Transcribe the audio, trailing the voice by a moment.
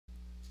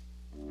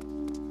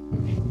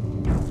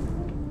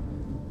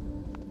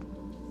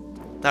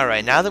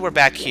Alright, now that we're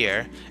back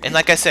here, and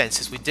like I said,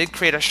 since we did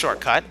create a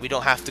shortcut, we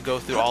don't have to go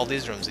through all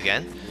these rooms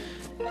again.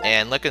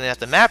 And looking at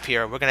the map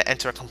here, we're going to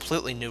enter a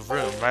completely new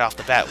room right off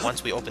the bat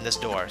once we open this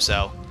door.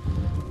 So,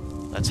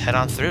 let's head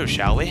on through,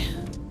 shall we?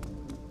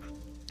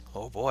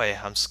 Oh boy,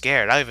 I'm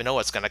scared. I don't even know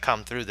what's going to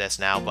come through this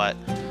now, but...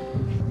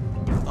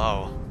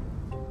 Oh.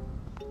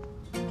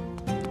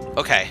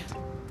 Okay,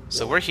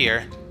 so we're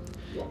here,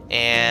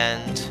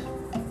 and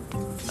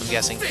I'm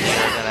guessing here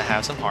we're going to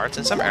have some hearts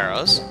and some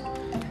arrows.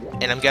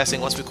 And I'm guessing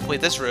once we complete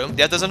this room,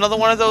 yeah, there's another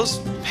one of those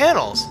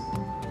panels.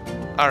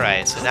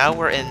 Alright, so now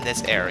we're in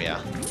this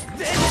area.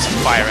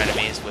 Some fire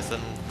enemies with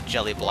some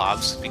jelly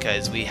blobs,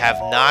 because we have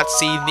not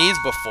seen these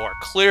before,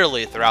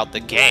 clearly, throughout the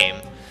game.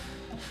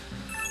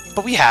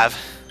 But we have,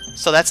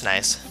 so that's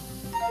nice.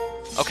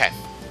 Okay,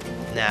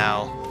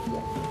 now,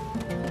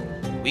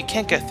 we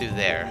can't get through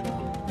there,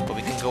 but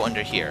we can go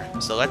under here.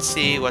 So let's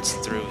see what's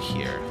through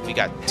here. We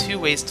got two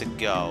ways to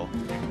go.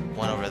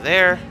 One over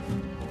there,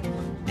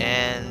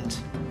 and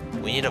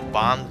we need a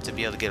bomb to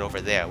be able to get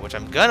over there, which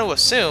I'm going to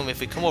assume if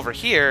we come over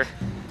here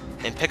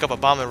and pick up a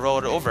bomb and roll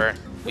it over,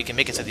 we can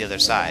make it to the other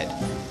side.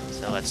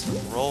 So let's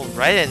roll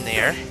right in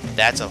there.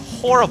 That's a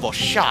horrible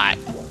shot.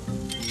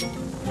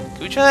 Can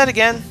we try that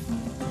again?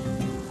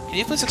 Can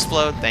you please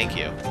explode? Thank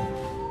you.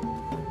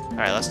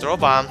 Alright, let's throw a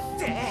bomb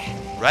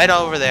right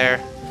over there.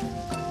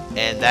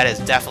 And that is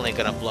definitely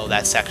going to blow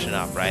that section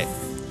up, right?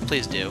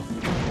 Please do.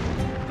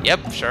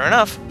 Yep, sure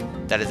enough.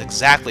 That is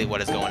exactly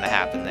what is going to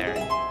happen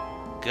there.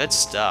 Good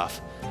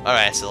stuff.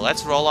 Alright, so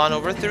let's roll on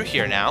over through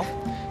here now.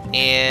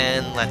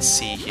 And let's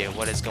see here,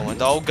 what is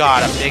going on? Oh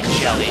god, a big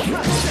jelly. Do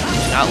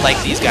not like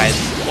these guys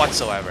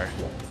whatsoever.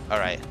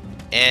 Alright,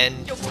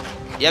 and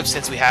yep,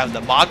 since we have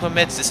the magma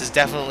mitts, this is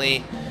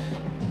definitely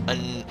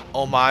an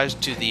homage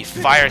to the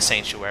fire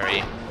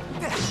sanctuary.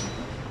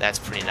 That's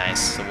pretty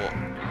nice. So we'll...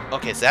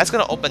 Okay, so that's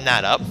going to open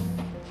that up.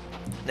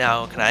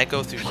 Now, can I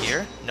go through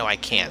here? No, I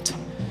can't.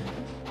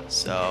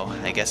 So,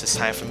 I guess it's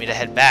time for me to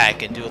head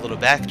back and do a little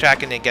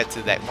backtracking and get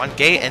to that one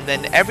gate, and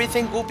then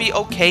everything will be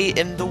okay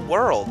in the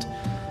world.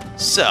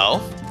 So,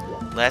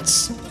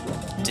 let's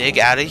dig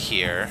out of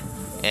here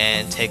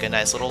and take a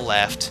nice little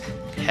left,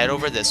 head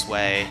over this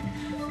way,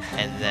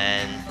 and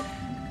then,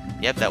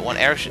 yep, that one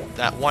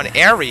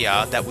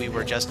area that we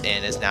were just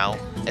in is now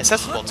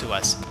accessible to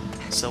us.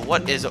 So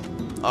what is...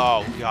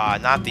 Oh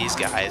god, not these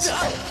guys.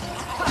 And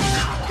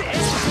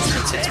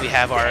since we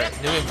have our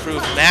new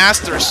improved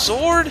Master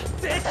Sword...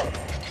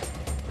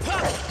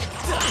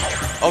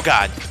 Oh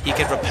god, he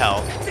can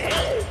repel.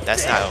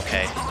 That's not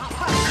okay.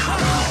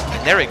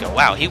 And there we go.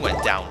 Wow, he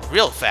went down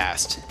real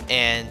fast.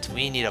 And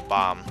we need a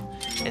bomb.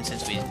 And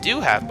since we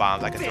do have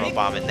bombs, I can throw a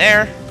bomb in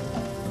there.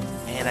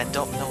 And I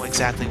don't know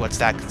exactly what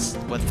that is.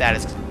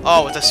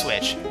 Oh, it's a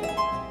switch.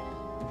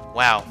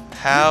 Wow,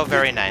 how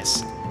very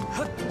nice.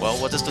 Well,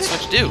 what does the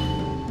switch do?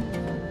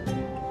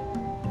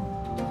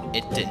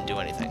 It didn't do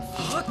anything.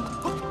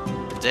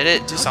 Did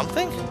it do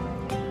something?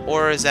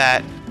 Or is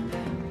that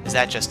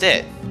just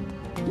it?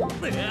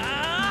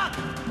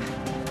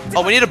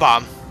 Oh, we need a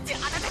bomb.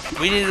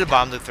 We needed a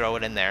bomb to throw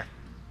it in there.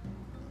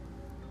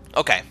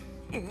 Okay.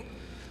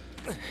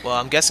 Well,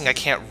 I'm guessing I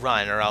can't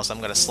run or else I'm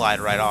going to slide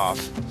right off.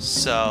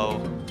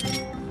 So,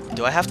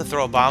 do I have to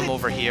throw a bomb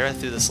over here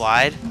through the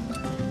slide?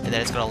 And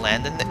then it's going to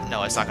land in there?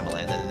 No, it's not going to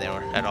land in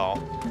there at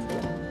all.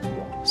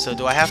 So,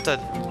 do I have to...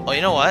 Oh,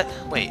 you know what?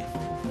 Wait.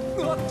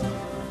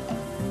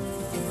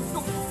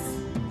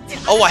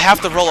 Oh, I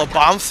have to roll a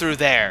bomb through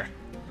there.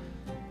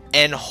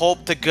 And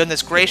hope to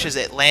goodness gracious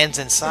it lands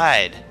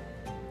inside.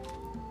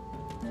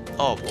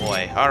 Oh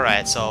boy.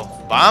 Alright, so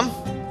bomb?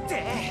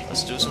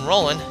 Let's do some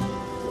rolling.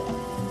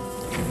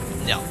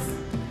 No.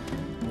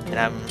 And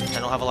I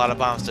don't have a lot of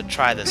bombs to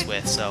try this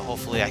with, so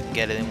hopefully I can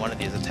get it in one of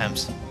these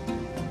attempts.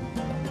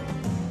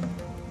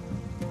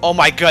 Oh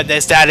my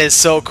goodness, that is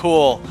so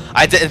cool.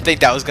 I didn't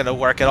think that was gonna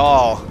work at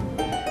all.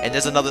 And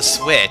there's another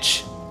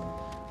switch.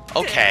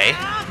 Okay.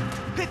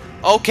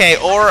 Okay,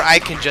 or I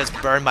can just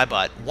burn my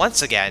butt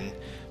once again.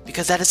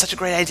 Because that is such a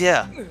great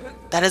idea.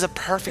 That is a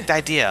perfect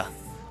idea.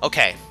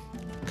 Okay.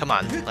 Come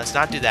on, let's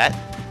not do that.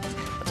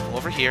 Let's come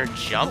over here,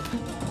 jump,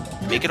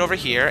 make it over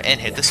here, and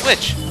hit the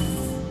switch.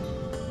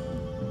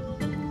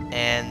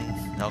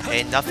 And,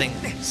 okay, nothing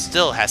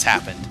still has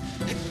happened.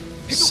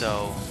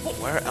 So,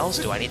 where else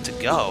do I need to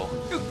go?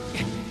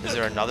 Is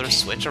there another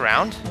switch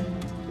around?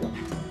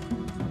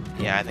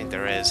 Yeah, I think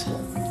there is.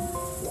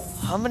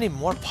 How many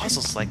more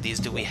puzzles like these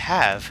do we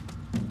have?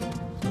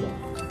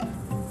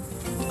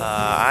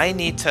 I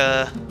need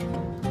to...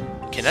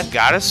 Can a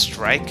goddess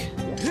strike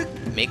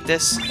make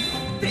this?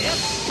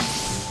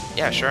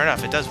 Yeah, sure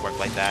enough, it does work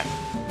like that.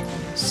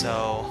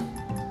 So,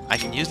 I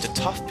can use the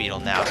tough beetle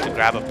now to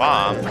grab a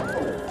bomb.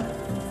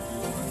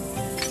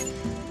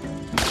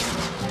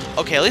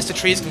 Okay, at least the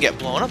trees can get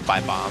blown up by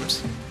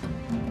bombs.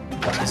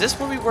 Is this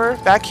where we were?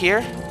 Back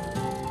here?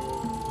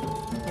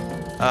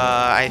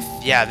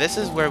 Yeah, this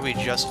is where we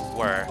just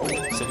were.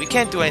 So we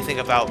can't do anything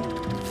about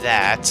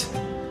that.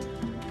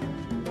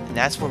 And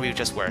that's where we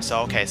just were.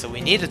 So, okay, so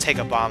we need to take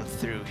a bomb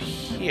through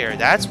here.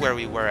 That's where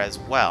we were as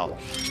well.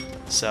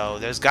 So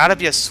there's got to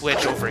be a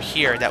switch over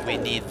here that we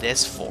need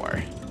this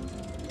for.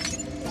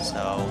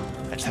 So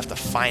I just have to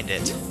find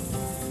it.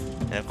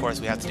 And of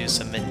course we have to do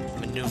some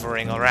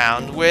maneuvering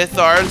around with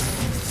our...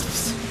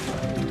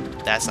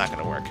 That's not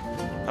going to work.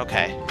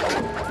 Okay.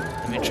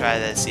 Let me try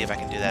to see if I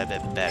can do that a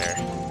bit better.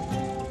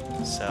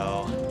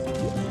 So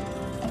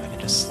if I can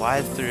just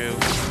slide through...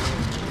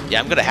 Yeah,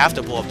 I'm going to have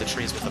to blow up the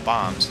trees with the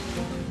bombs.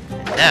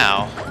 And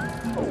now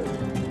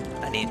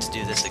I need to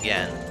do this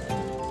again.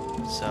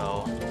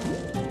 So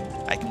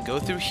I can go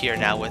through here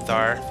now with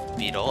our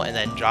beetle and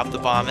then drop the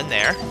bomb in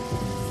there.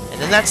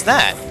 And then that's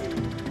that.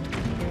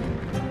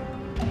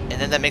 And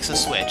then that makes a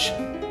switch.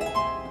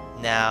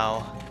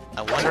 Now,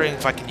 I'm wondering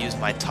if I can use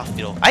my tough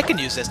beetle. I can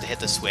use this to hit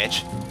the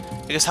switch.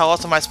 Because how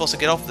else am I supposed to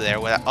get over there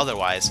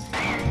otherwise?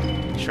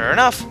 Sure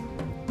enough.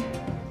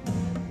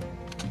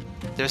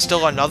 There's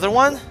still another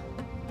one?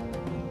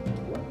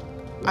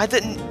 I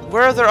didn't...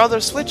 Where are there other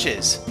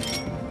switches?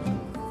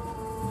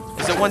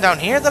 Is there one down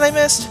here that I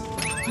missed?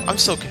 I'm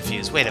so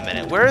confused. Wait a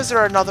minute. Where is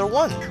there another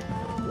one?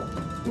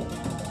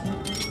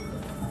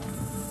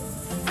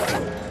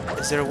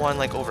 Is there one,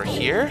 like, over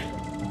here?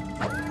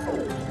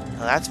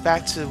 Well, that's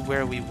back to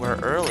where we were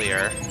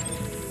earlier.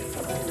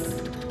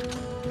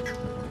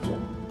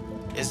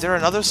 Is there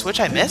another switch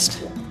I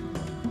missed?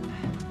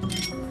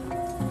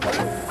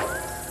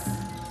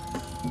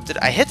 Did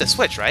I hit the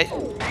switch, right?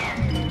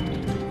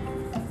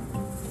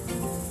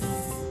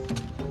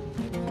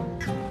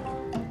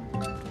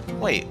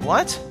 Wait,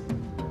 what?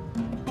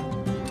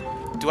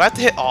 Do I have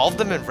to hit all of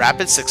them in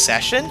rapid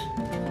succession?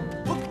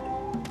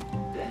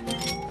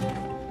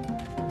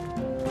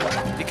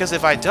 Because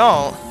if I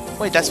don't...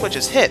 Wait, that switch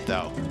is hit,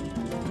 though.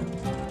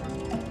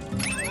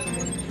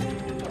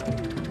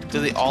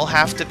 Do they all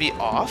have to be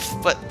off?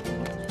 But...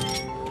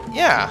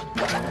 Yeah.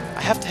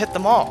 I have to hit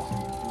them all.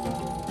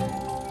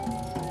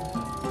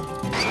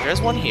 So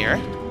there's one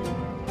here.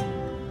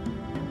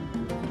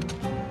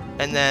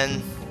 And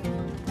then...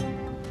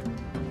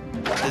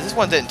 This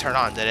one didn't turn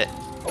on, did it?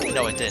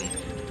 No, it didn't.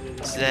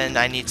 So then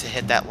I need to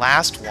hit that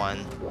last one,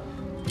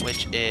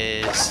 which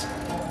is...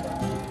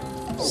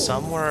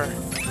 somewhere...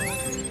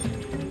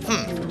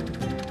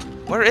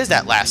 Where is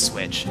that last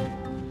switch?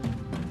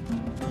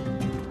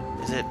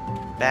 Is it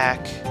back?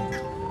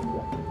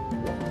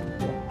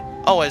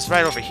 Oh, it's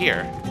right over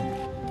here.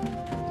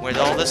 Where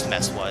all this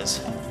mess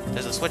was.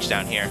 There's a switch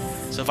down here.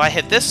 So if I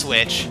hit this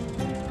switch,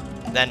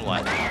 then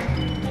what?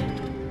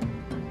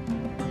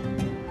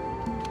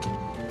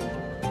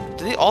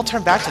 Do they all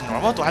turn back to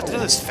normal? Do I have to do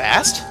this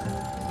fast?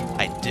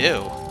 I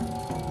do.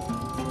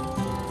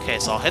 Okay,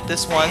 so I'll hit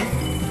this one.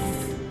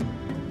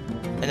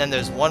 And then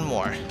there's one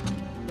more.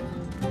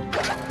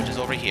 Which is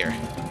over here.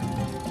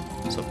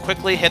 So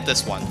quickly hit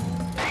this one.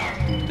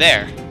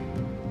 There.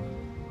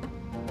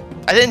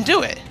 I didn't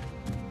do it.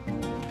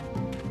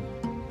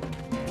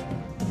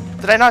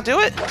 Did I not do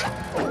it?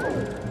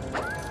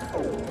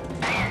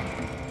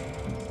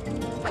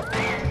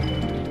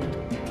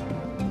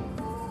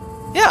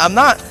 Yeah,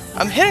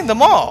 I'm hitting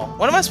them all.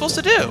 What am I supposed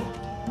to do?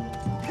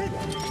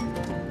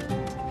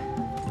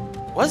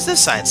 What does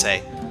this sign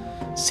say?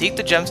 Seek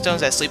the gemstones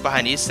that sleep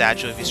behind each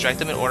statue. If you strike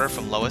them in order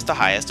from lowest to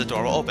highest, the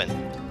door will open.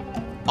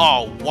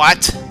 Oh,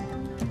 what?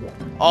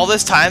 All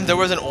this time there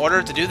was an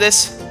order to do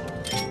this?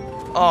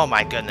 Oh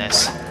my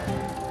goodness.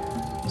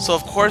 So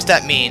of course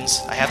that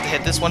means I have to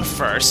hit this one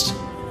first.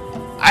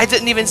 I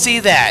didn't even see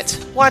that.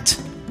 What?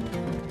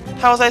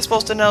 How was I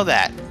supposed to know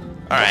that?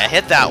 Alright, I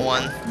hit that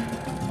one.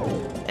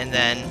 And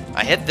then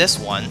I hit this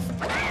one.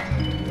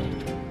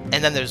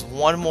 And then there's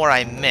one more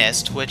I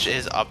missed, which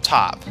is up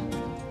top.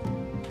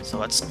 So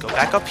let's go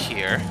back up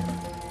here.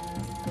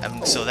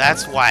 So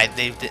that's why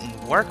they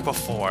didn't work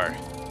before.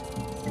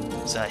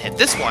 So I hit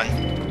this one.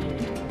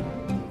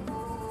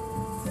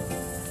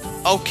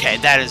 Okay,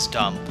 that is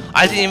dumb.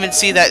 I didn't even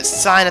see that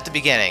sign at the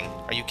beginning.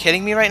 Are you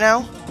kidding me right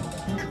now?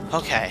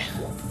 Okay.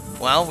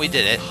 Well, we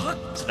did it.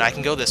 So now I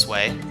can go this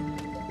way.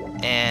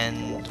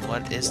 And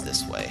what is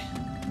this way?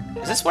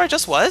 Is this where I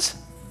just was?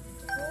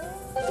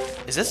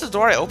 Is this the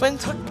door I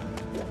opened?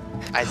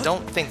 I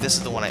don't think this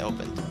is the one I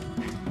opened.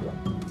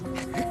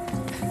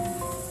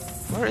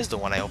 Where is the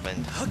one I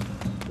opened?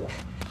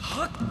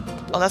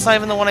 Oh, that's not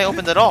even the one I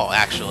opened at all,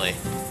 actually.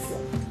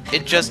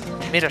 It just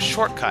made a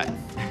shortcut.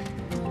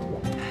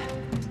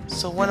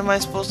 So what am I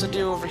supposed to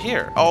do over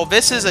here? Oh,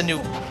 this is a new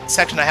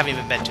section I haven't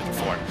even been to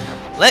before.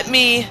 Let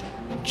me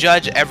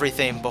judge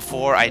everything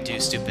before I do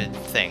stupid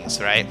things,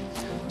 right?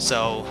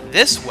 So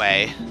this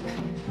way,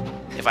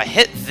 if I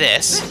hit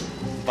this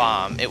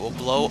bomb, it will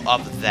blow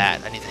up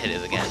that. I need to hit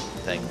it again,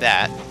 like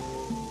that.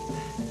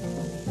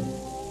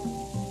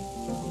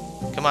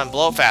 Come on,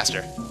 blow up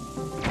faster.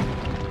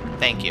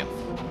 Thank you.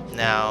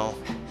 Now,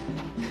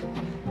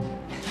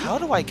 how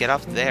do I get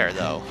up there,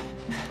 though?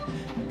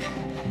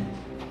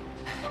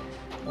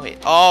 Wait.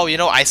 Oh, you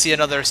know, I see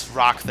another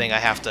rock thing I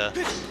have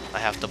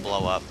to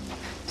blow up.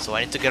 So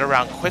I need to get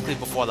around quickly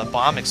before the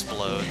bomb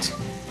explodes.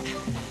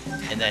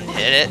 And then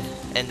hit it,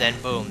 and then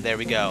boom, there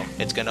we go.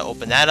 It's gonna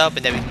open that up,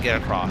 and then we can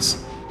get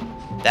across.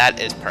 That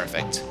is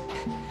perfect.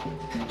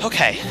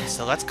 Okay,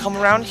 so let's come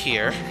around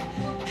here.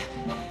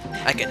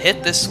 I can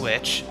hit this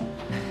switch,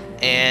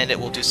 and it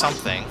will do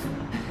something.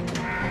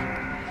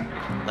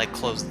 Like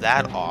close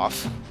that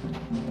off.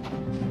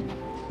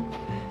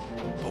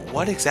 But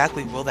what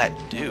exactly will that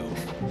do?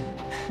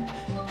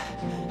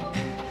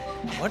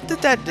 What did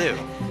that do?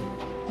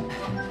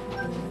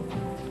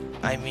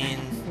 I mean...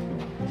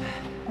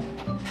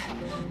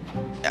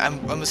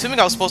 I'm assuming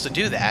I was supposed to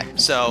do that,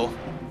 so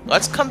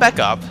let's come back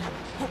up.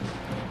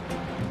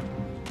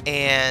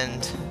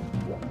 And...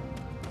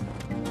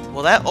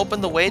 will that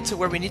open the way to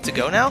where we need to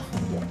go now?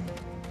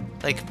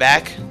 Like,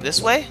 back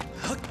this way?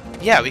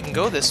 Yeah, we can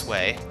go this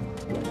way.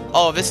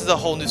 Oh, this is a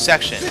whole new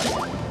section.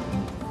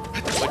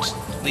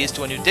 Which leads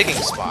to a new digging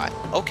spot.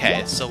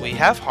 Okay, so we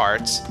have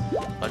hearts.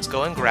 Let's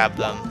go and grab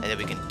them, and then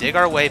we can dig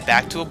our way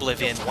back to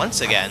Oblivion once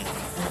again.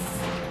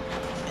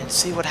 And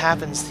see what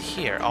happens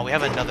here. Oh, we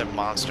have another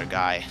monster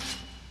guy.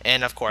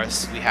 And, of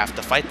course, we have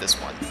to fight this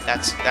one.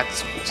 That's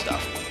cool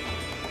stuff.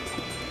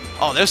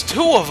 Oh, there's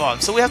 2 of them!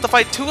 So we have to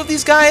fight 2 of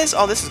these guys?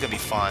 Oh, this is gonna be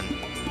fun.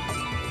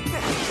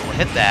 So we'll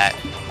hit that.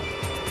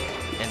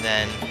 And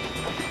then...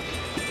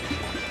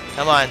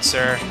 come on,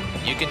 sir.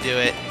 You can do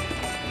it.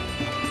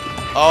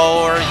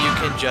 Or you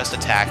can just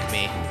attack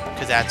me,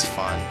 because that's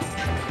fun.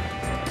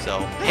 So,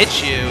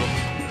 hit you.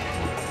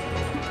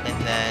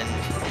 And then...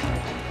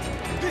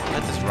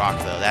 hit this rock,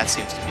 though. That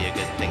seems to be a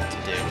good thing to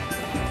do.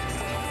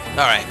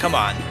 Alright, come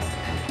on.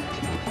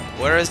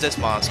 Where is this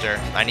monster?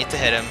 I need to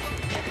hit him.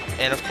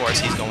 And of course,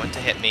 he's going to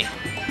hit me.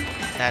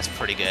 That's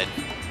pretty good.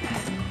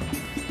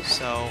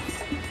 So...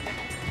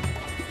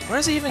 where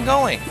is he even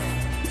going?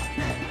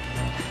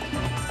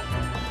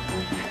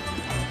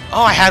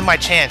 Oh, I had my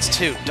chance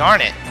too.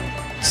 Darn it.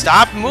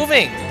 Stop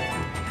moving!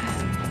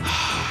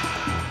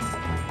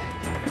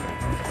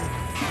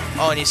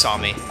 Oh, and he saw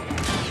me.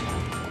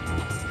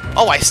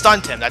 Oh, I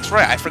stunned him. That's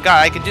right. I forgot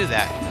I could do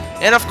that.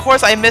 And of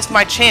course, I missed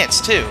my chance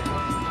too.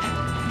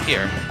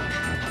 Here.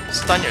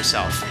 Stun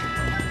yourself.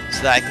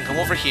 So that I can come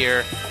over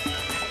here.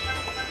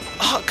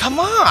 Oh, come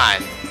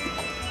on!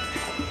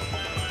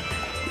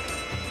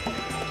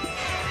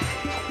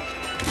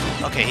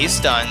 Okay, he's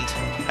stunned.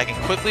 I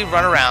can quickly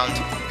run around.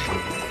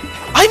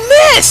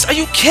 I missed! Are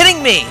you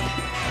kidding me?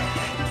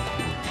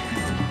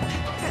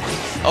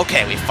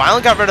 Okay, we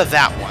finally got rid of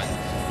that one.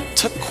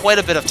 Took quite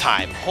a bit of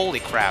time. Holy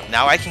crap.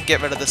 Now I can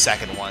get rid of the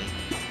second one.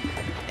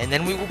 And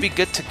then we will be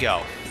good to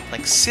go.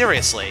 Like,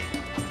 seriously.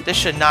 This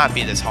should not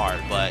be this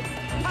hard, but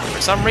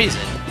for some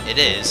reason, it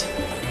is.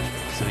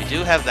 So we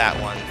do have that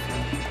one.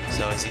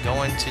 So is he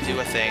going to do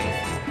a thing?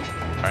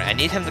 Alright, I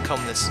need him to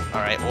come this...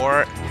 alright,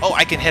 or... oh,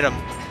 I can hit him.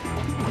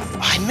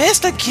 I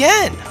missed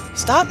again!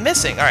 Stop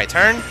missing. Alright,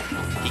 turn.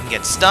 He can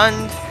get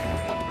stunned.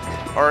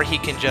 Or he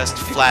can just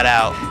flat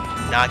out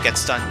not get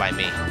stunned by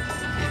me.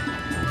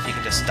 He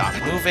can just stop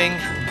moving.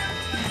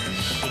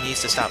 He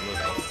needs to stop moving.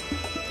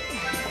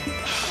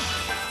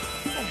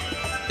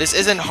 This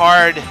isn't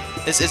hard.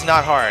 This is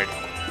not hard.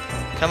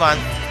 Come on.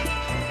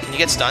 Can you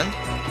get stunned?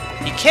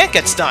 You can't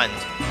get stunned!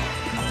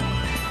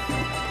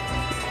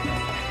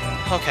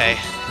 Okay.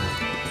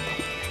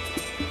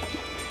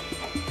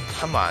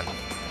 Come on.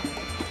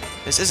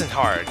 This isn't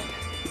hard.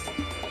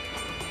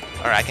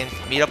 Alright, I can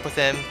meet up with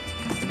him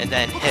and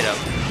then hit him.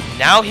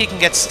 Now he can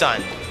get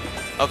stunned.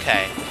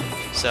 Okay.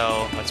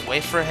 So, let's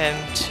wait for him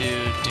to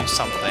do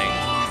something.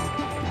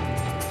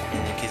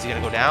 And is he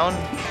gonna go down?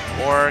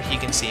 Or he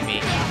can see me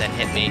and then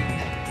hit me.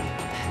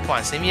 Come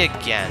on, see me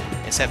again.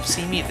 Except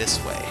see me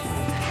this way.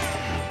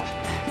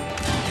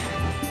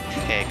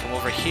 Okay, come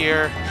over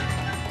here.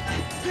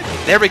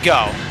 There we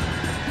go!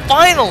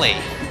 Finally!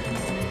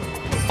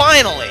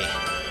 Finally!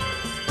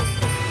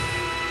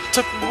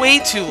 Took way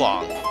too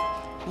long.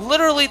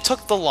 Literally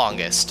took the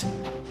longest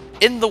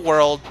in the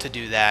world to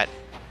do that,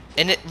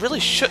 and it really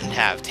shouldn't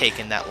have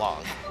taken that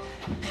long.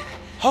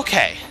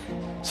 Okay,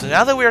 so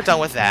now that we are done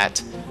with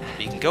that,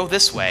 we can go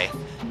this way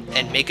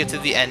and make it to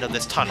the end of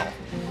this tunnel.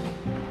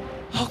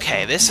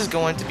 Okay, this is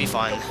going to be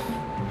fun.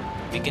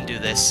 We can do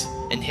this.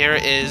 And here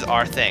is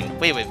our thing.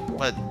 Wait,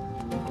 what?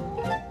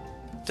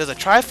 There's a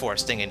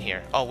Triforce thing in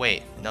here. Oh,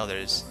 wait. No,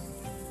 there's...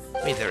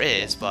 I mean, there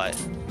is, but...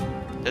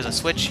 there's a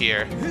switch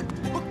here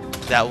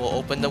that will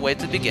open the way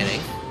to the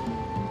beginning.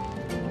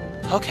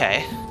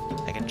 Okay.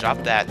 I can drop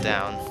that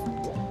down.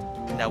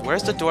 Now,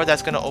 where's the door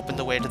that's going to open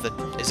the way to the...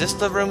 is this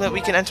the room that we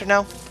can enter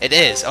now? It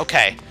is.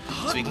 Okay.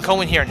 So we can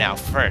go in here now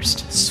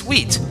first.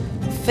 Sweet.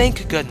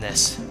 Thank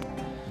goodness.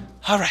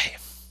 Alright.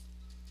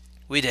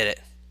 We did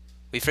it.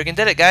 We freaking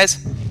did it,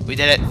 guys. We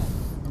did it.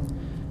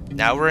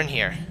 Now we're in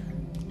here.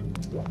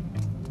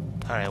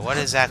 Alright, what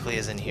exactly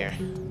is in here?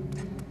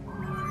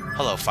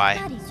 Hello, Fi.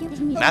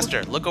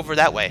 Master, look over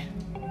that way.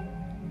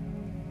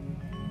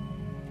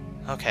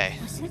 Okay.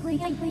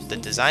 The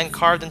design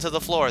carved into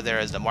the floor there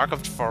is the mark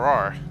of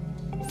Furor.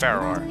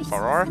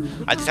 Furor?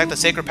 I detect the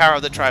sacred power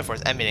of the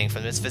Triforce emanating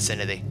from this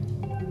vicinity.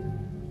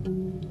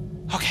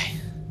 Okay.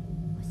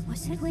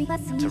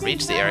 To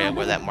reach the area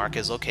where that mark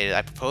is located,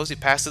 I propose you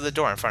pass through the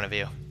door in front of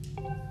you.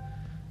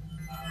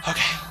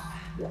 Okay.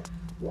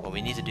 Well,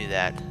 we need to do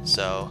that,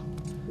 so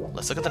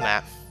let's look at the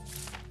map.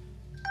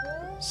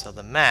 So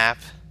the map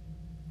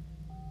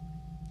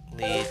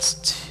leads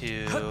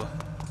to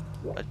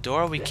a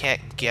door we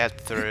can't get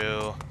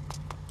through.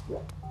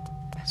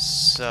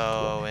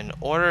 So in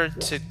order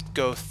to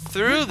go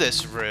through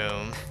this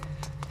room,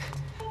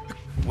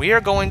 we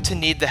are going to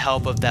need the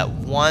help of that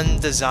one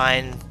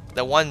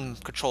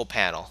control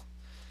panel.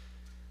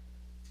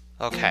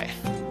 Okay,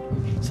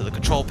 so the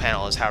control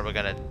panel is how we're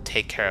gonna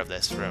take care of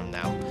this room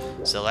now.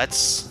 So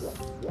let's,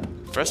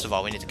 first of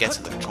all, we need to get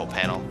to the control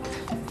panel.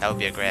 That would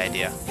be a great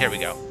idea. Here we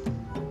go.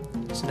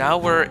 So now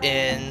we're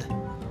in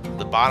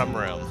the bottom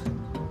room.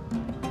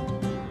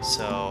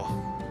 So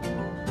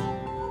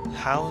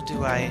how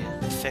do I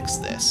fix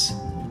this?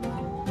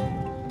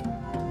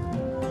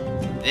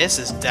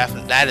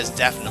 That is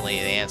definitely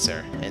the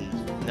answer,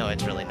 and no,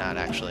 it's really not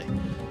actually.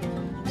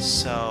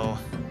 So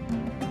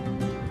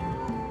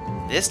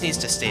this needs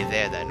to stay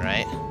there then,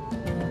 right?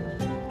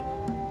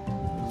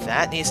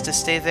 That needs to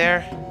stay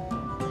there?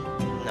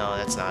 No,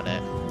 that's not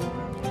it.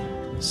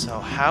 So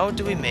how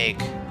do we make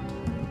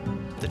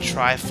the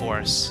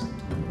Triforce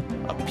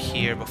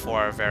appear before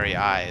our very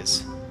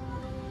eyes?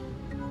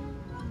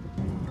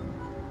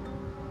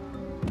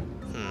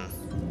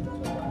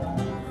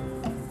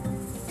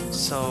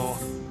 So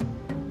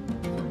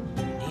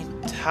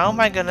how am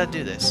I gonna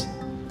do this?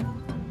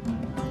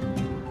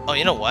 Oh,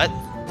 you know what?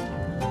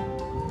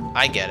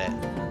 I get it.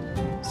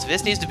 So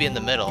this needs to be in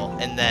the middle,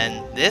 and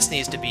then this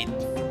needs to be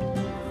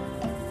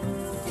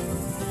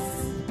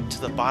to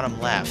the bottom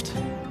left.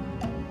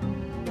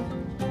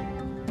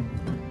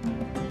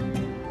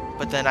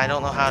 But then I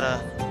don't know how to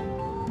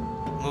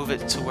move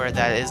it to where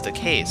that is the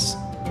case.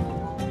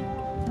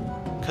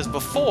 Because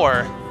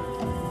before,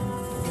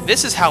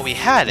 this is how we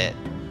had it.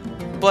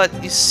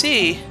 But you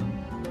see,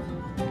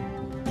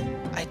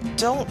 I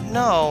don't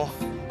know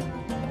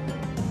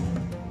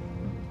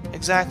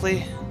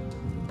exactly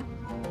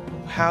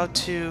how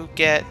to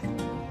get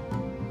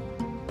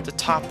the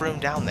top room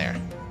down there.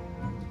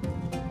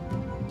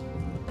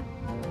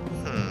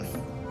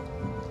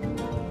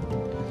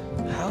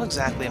 How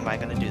exactly am I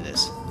going to do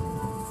this?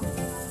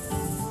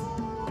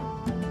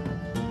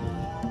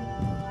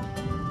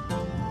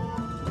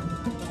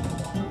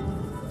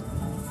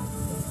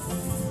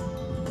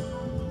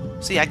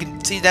 See, I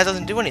can see that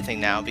doesn't do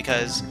anything now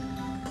because...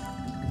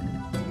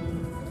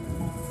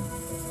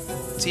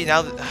 See,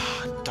 now that...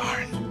 Oh,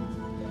 darn.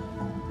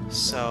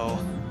 So...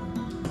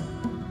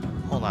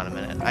 Hold on a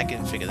minute. I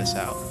can figure this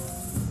out.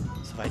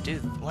 So if I do...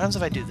 What happens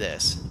if I do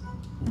this?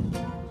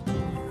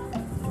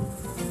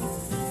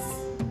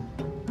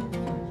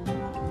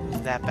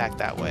 Move that back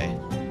that way.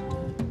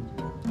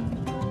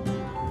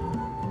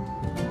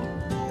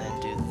 And then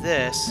do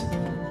this.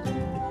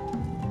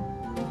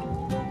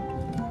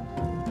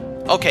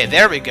 Okay,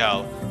 there we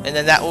go. And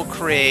then that will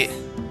create...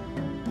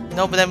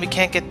 No, but then we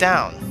can't get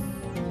down.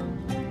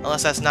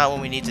 Unless that's not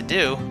what we need to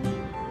do.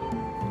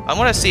 I'm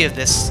gonna see if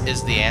this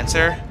is the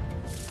answer.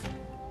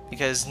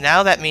 Because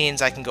now that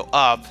means I can go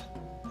up,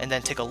 and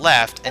then take a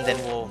left, and then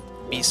we'll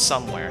be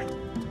somewhere.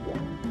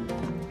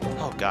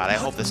 Oh god, I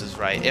hope this is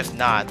right. If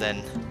not,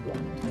 then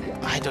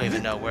I don't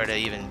even know where to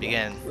even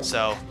begin.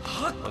 So,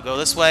 we'll go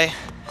this way.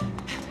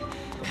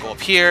 We'll go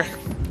up here.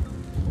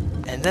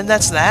 And then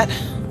that's that.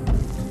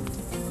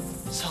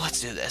 So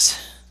let's do this.